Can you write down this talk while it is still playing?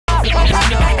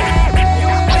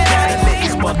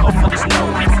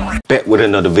Back with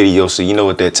another video, so you know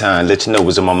at that time, let you know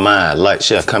what's on my mind. Like,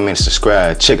 share, comment,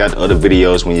 subscribe. Check out the other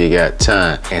videos when you got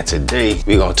time. And today,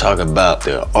 we're gonna talk about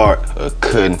the art of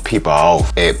cutting people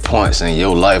off at points in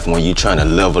your life when you trying to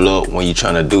level up, when you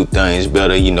trying to do things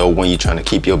better, you know, when you trying to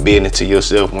keep your business to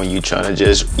yourself, when you trying to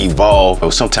just evolve.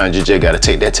 Or sometimes you just gotta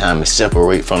take that time and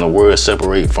separate from the world,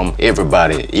 separate from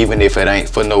everybody. Even if it ain't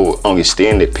for no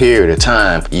extended period of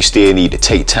time, you still need to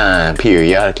take time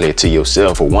periodically to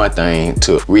yourself. For one thing,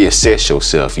 to reassess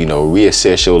yourself, you know,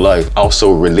 reassess your life.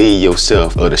 Also relieve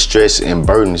yourself of the stress and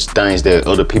burdens, things that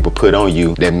other people put on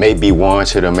you that may be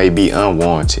warranted or may be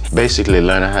unwarranted. Basically,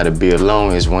 learning how to be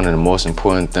alone is one of the most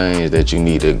important things that you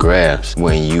need to grasp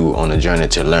when you on a journey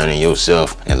to learning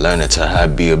yourself and learning to how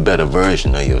to be a better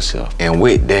version of yourself. And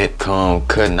with that come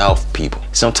cutting off people.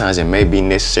 Sometimes it may be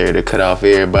necessary to cut off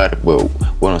everybody, but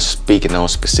what I'm speaking on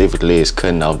specifically is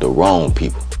cutting off the wrong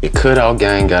people. The cutoff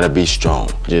game gotta be strong.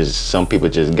 Just some people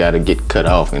just gotta get cut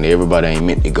off, and everybody ain't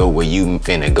meant to go where you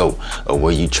finna go or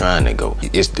where you trying to go.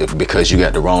 It's because you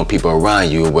got the wrong people around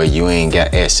you where you ain't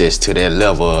got access to that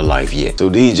level of life yet. So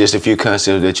these just a few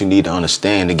concepts that you need to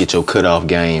understand to get your cutoff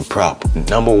game proper.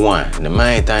 Number one, the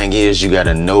main thing is you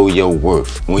gotta know your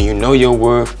worth. When you know your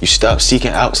worth, you stop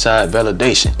seeking outside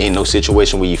validation. Ain't no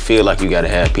situation where you feel like you gotta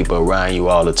have people around you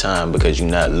all the time because you're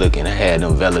not looking to have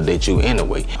them validate you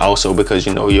anyway. Also because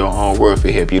you know your own worth,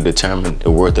 it help you determine the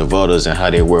worth of others and how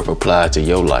their worth applies to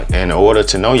your life. And in order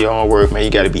to know your own worth, man, you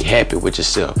got to be happy with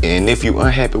yourself. And if you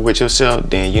unhappy with yourself,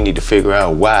 then you need to figure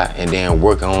out why and then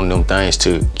work on them things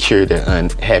to cure the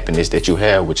unhappiness that you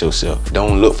have with yourself.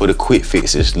 Don't look for the quick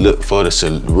fixes, look for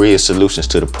the real solutions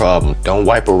to the problem. Don't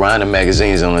wipe around the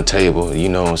magazines on the table, you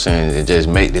know what I'm saying, and just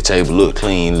make the table look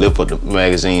clean. Lift up the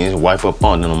magazines, wipe up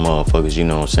on them motherfuckers, you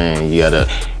know what I'm saying. You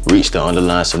gotta reach the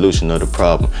underlying solution of the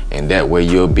problem, and that way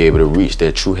you'll be able to reach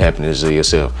that true happiness of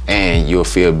yourself, and you'll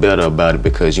feel better about it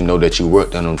because you know that you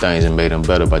worked on them things and made them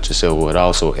better about yourself. Will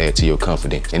also add to your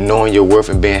confidence. And knowing your worth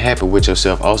and being happy with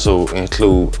yourself also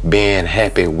include being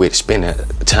happy with spending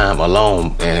time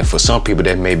alone. And for some people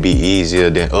that may be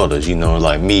easier than others, you know,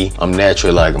 like me, I'm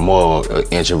naturally like more an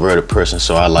introverted person,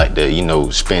 so I like to, you know,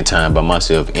 spend time by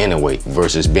myself anyway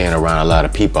versus being around a lot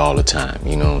of people all the time.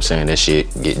 You know what I'm saying? That shit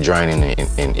get draining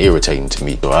and irritating to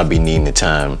me. So I be needing the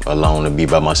time alone to be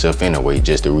by myself anyway,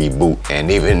 just to reboot.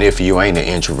 And even if you ain't an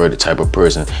introverted type of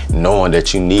person, knowing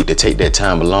that you need to take that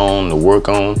time alone to work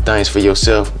on things for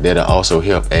yourself, that'll also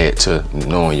help add to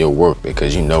knowing your worth,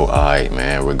 because you know, all right,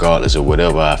 man, regardless of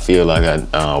whatever I feel like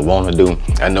I want to do,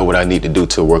 I know what I need to do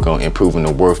to work on improving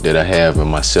the worth that I have in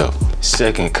myself.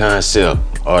 Second concept,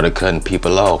 art of cutting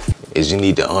people off, is you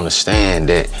need to understand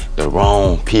that the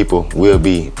wrong people will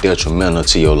be detrimental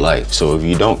to your life. So if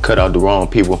you don't cut out the wrong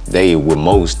people, they will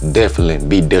most definitely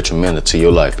be detrimental to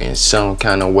your life in some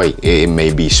kind of way. It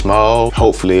may be small,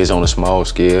 hopefully it's on a small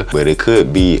scale, but it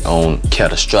could be on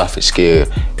catastrophic scale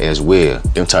as well.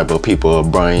 Them type of people will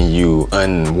bring you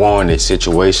unwarranted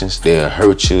situations. They'll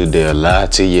hurt you, they'll lie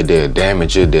to you, they'll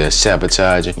damage you, they'll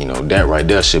sabotage you. You know, that right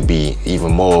there should be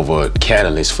even more of a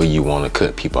catalyst for you want to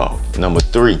cut people off. Number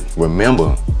three,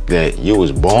 remember that you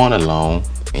was born alone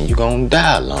and you're gonna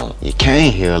die alone. You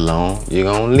came here alone, you're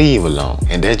gonna leave alone.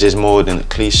 And that's just more than a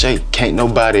cliche. Can't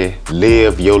nobody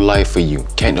live your life for you.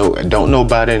 Don't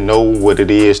nobody know what it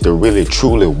is to really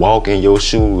truly walk in your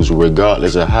shoes,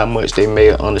 regardless of how much they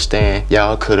may understand.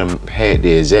 Y'all could have had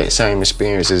the exact same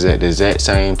experiences at the exact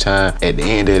same time. At the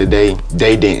end of the day,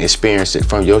 they didn't experience it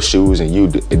from your shoes, and you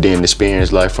didn't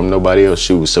experience life from nobody else's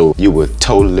shoes. So you would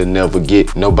totally never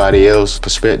get nobody else's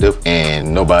perspective,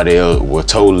 and nobody else will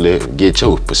totally get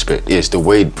your perspective. It's the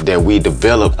way that we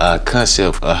develop our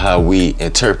concept of how we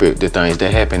interpret the things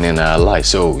that happen in our life.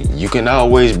 So you can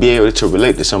always be able to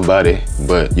relate to somebody,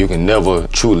 but you can never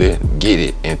truly get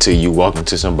it until you walk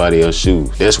into somebody else's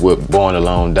shoes. That's what born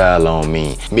alone, die alone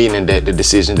mean. Meaning that the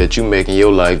decision that you make in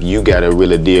your life, you gotta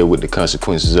really deal with the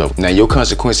consequences of. Now your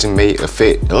consequences may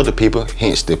affect other people,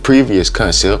 hence the previous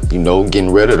concept, you know,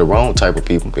 getting rid of the wrong type of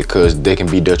people because they can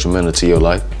be detrimental to your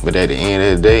life. But at the end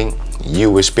of the day,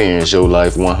 you experience your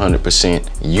life 100%.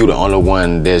 You the only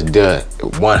one that's done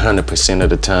 100% of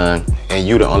the time, and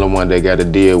you the only one that got to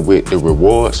deal with the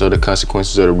rewards or the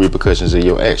consequences or the repercussions of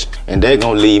your action. And that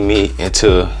gonna lead me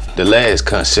into the last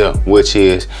concept, which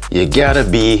is you gotta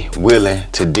be willing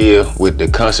to deal with the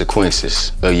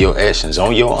consequences of your actions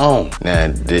on your own.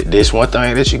 Now, this one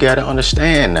thing that you gotta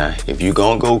understand now. If you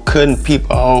gonna go cutting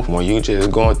people off when you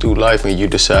just going through life and you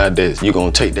decide that you're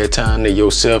gonna take that time to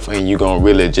yourself and you're gonna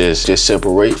really just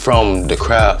separate from the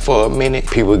crowd for a minute,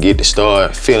 people get to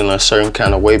start feeling a certain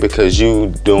kind of way because you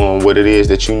doing what it is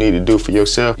that you need to do for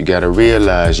yourself. You gotta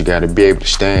realize you gotta be able to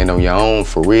stand on your own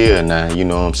for real now. You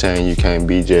know what I'm saying? You can't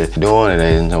be just doing it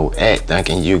as no act,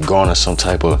 thinking you're garner some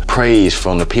type of praise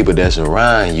from the people that's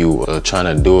around you, or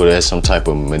trying to do it as some type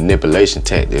of manipulation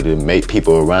tactic to make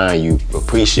people around you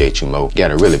appreciate you more. You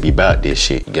gotta really be about this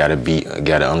shit. You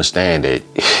gotta understand that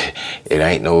it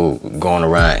ain't no going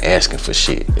around asking for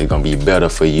shit. It's gonna be better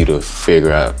for you to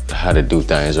figure out how to do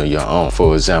things on your own.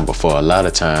 For example, for a lot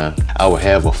of time, I would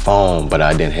have a phone, but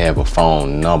I didn't have a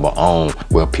phone number on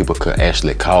where people could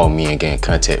actually call me and get in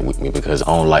contact with me, because I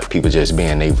don't like people just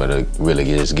being able to really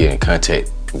just get in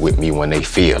contact with me when they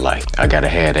feel like. I gotta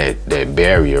have that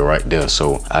barrier right there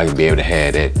so I can be able to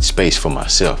have that space for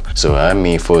myself. So I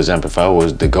mean, for example, if I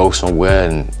was to go somewhere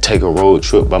and take a road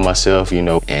trip by myself, you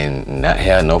know, and not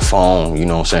have no phone, you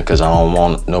know what I'm saying, because I don't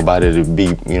want nobody to be,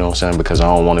 you know what I'm saying, because I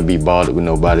don't want to be bothered with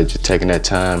nobody just taking that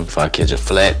time. If I catch a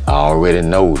flat, I already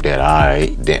know that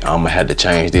that I'm gonna have to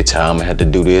change this time, I'm gonna have to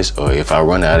do this, or if I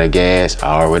run out of gas,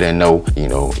 I already know, you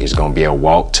know, it's gonna be a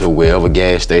walk to wherever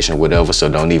gas station, whatever, so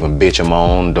don't even bitch them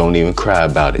on. Don't even cry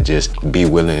about it. Just be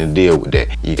willing to deal with that.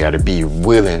 You gotta be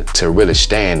willing to really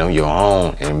stand on your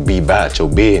own and be about your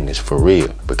business for real.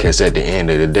 Because at the end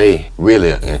of the day,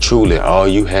 really and truly, all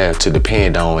you have to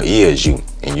depend on is you.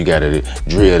 And you gotta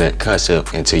drill that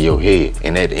concept into your head.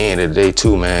 And at the end of the day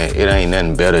too, man, it ain't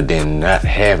nothing better than not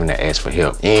having to ask for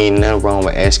help. Ain't nothing wrong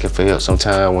with asking for help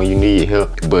sometimes when you need help,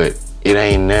 but it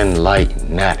ain't nothing like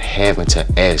not having to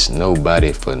ask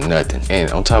nobody for nothing.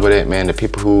 And on top of that, man, the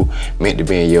people who meant to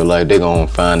be in your life, they gonna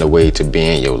find a way to be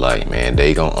in your life, man.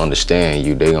 They gonna understand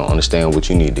you. They gonna understand what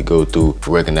you need to go through,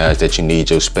 recognize that you need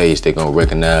your space. They gonna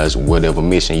recognize whatever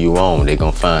mission you on. They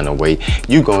gonna find a way.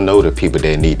 You gonna know the people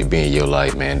that need to be in your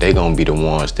life, man. They gonna be the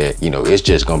ones that, you know, it's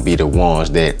just gonna be the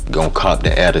ones that gonna cop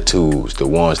the attitudes, the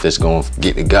ones that's gonna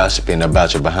get the gossiping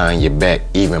about you behind your back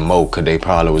even more, cause they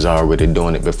probably was already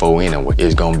doing it before anyway.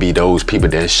 It's gonna be those people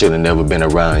that should have never been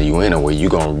around you anyway. You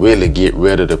gonna really get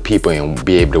rid of the people and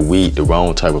be able to weed the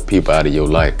wrong type of people out of your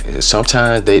life.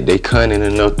 Sometimes they cunning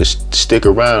enough to stick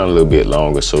around a little bit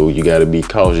longer, so you gotta be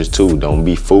cautious too. Don't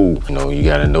be fooled. You know, you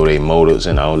gotta know their motives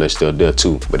and all that stuff there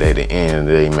too. But at the end of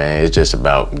the day, man, it's just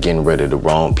about getting rid of the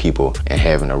wrong people and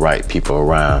having the right people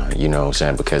around, you know what I'm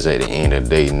saying? Because at the end of the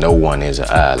day, no one is an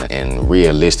island. And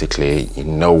realistically,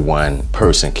 no one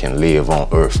person can live on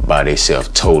earth by themselves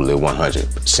totally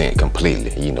 100%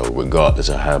 completely, you know, regardless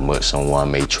of how much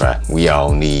someone may try. We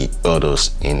all need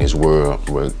others in this world,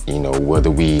 you know,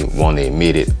 whether we want to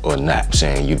admit it or not.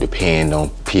 Saying you depend on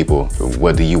people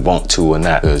whether you want to or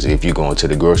not, because if you go into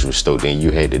the grocery store, then you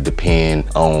had to depend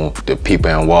on the people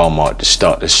in Walmart to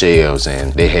stock the shelves,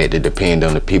 and they had to depend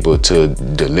on the people to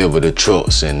deliver the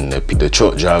trucks, and the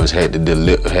truck drivers had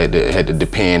to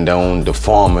depend on the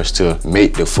farmers to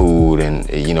make the food and,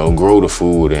 you know, grow the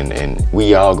food, and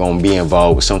we all gonna be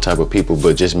involved with some type of people,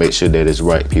 but just make sure that it's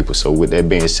right people. So with that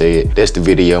being said, that's the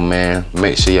video, man.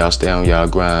 Make sure y'all stay on y'all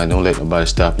grind. Don't let nobody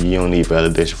stop you. You don't need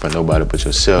validation from nobody but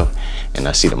yourself. And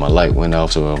I see that my light went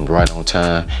off, so I'm right on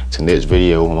time. Till next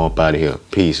video, I'm up out of here.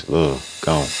 Peace, love,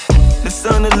 gone. The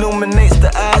sun illuminates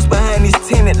the eyes behind these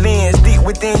tinted lens. Deep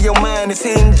within your mind is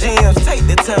hidden gems. Take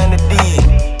the time to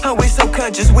dig. Always so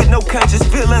conscious with no conscience,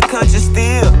 feel unconscious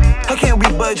still. How can we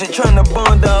budget trying to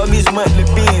bond all these monthly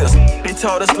bills? They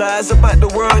taught us lies about the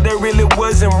world that really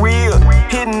wasn't real.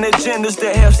 Hidden agendas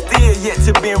that have still yet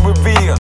to be revealed.